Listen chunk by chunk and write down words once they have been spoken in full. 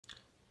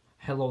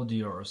Hello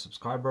dear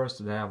subscribers,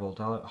 today I will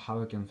tell you how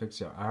you can fix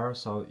your error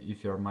so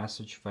if your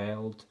message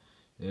failed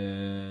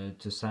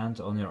to send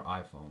on your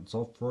iPhone.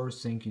 So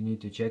first thing you need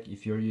to check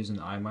if you're using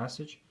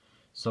iMessage.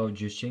 So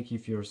just check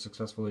if you're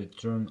successfully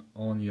turned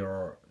on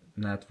your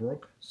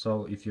network.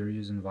 So if you're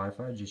using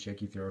Wi-Fi, just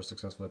check if you're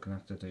successfully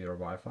connected to your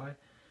Wi-Fi.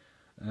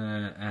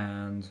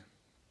 And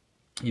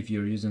if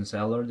you're using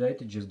cellular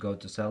data, just go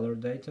to cellular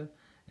data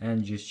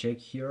and just check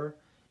here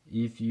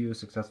if you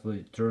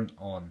successfully turn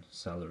on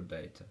cellular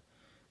data.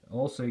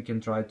 Also, you can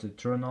try to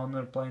turn on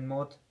airplane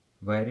mode,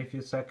 wait a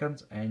few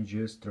seconds and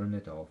just turn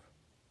it off.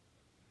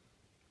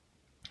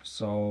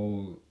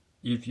 So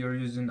if you're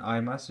using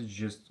iMessage,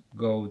 just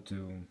go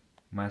to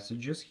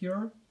messages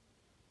here,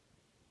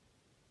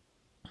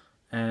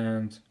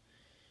 and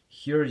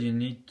here you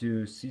need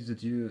to see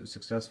that you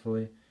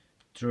successfully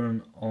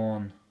turn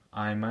on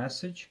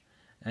iMessage.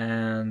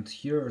 And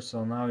here,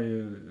 so now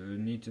you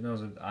need to know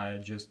that I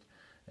just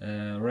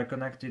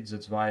reconnected.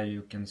 That's why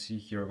you can see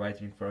here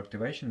waiting for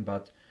activation,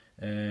 but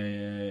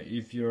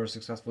if you're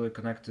successfully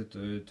connected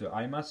to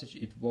iMessage,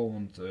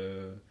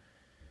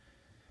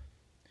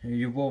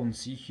 you won't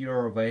see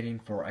here waiting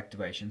for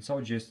activation. So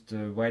just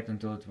wait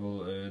until it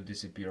will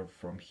disappear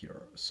from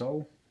here.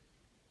 So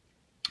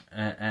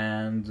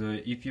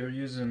if you're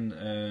using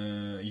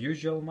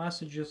usual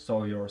messages,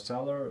 so your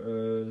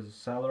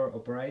seller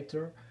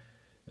operator,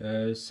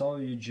 so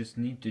you just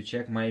need to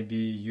check, maybe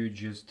you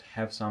just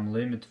have some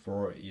limit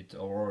for it,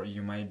 or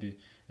you maybe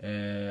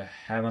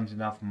haven't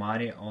enough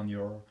money on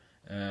your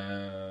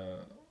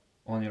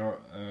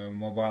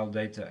mobile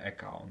data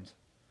account.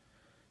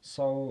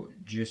 So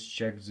just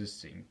check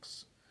these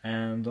things.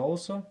 And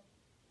also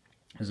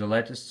the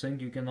latest thing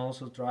you can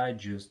also try,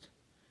 just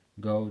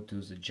go to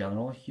the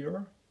general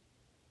here,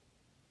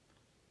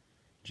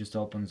 just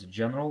open the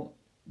general,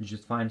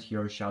 just find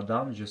here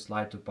shutdown, just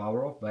slide to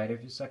power off, wait a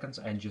few seconds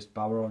and just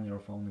power on your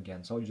phone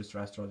again. So just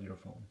restart your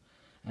phone.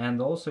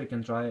 And also you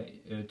can try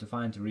to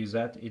find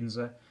reset in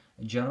the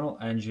general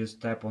and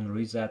just tap on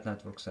reset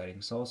network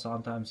settings. So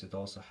sometimes it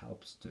also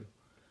helps too.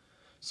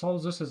 So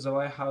this is the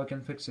way how you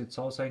can fix it.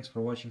 So thanks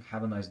for watching,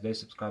 have a nice day,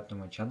 subscribe to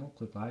my channel,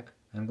 click like,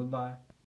 and goodbye.